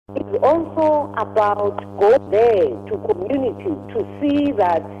It's also about going there to community to see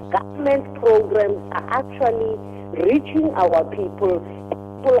that government programs are actually reaching our people.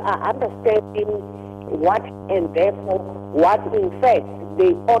 People are understanding what and therefore what in fact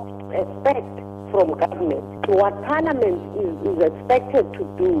they ought to expect from government. What Parliament is expected to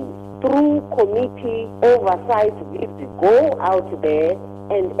do through committee oversight is go out there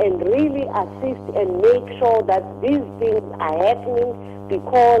and really assist and make sure that these things are happening,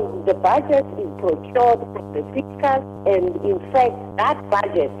 because the budget is procured from the fiscal, and in fact that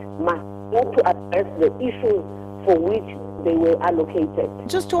budget must go to address the issues for which they were allocated.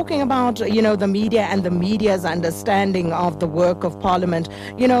 Just talking about, the media and the media's understanding of the work of Parliament,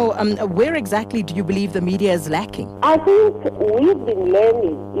 where exactly do you believe the media is lacking? I think we've been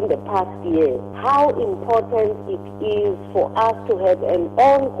learning in the past year how important it is for us to have an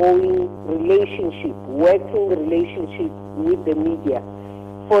ongoing relationship, working relationship with the media.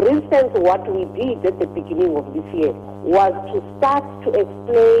 For instance, what we did at the beginning of this year was to start to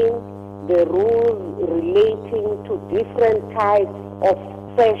explain the rules relating to different types of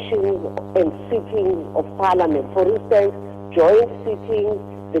sessions and sittings of Parliament. For instance, joint sittings,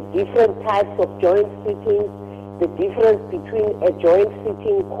 the different types of joint sittings, the difference between a joint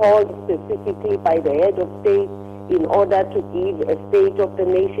sitting called specifically by the head of state in order to give a State of the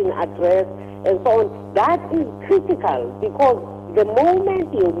Nation address and so on. That is critical, because the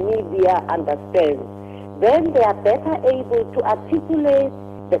moment your media understands, then they are better able to articulate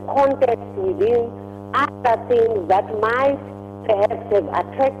the context within other things that might perhaps have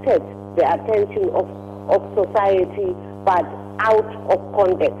attracted the attention of society, but out of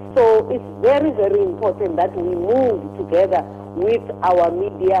context. So it's very, very important that we move together with our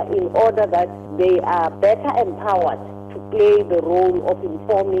media in order that they are better empowered to play the role of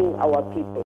informing our people.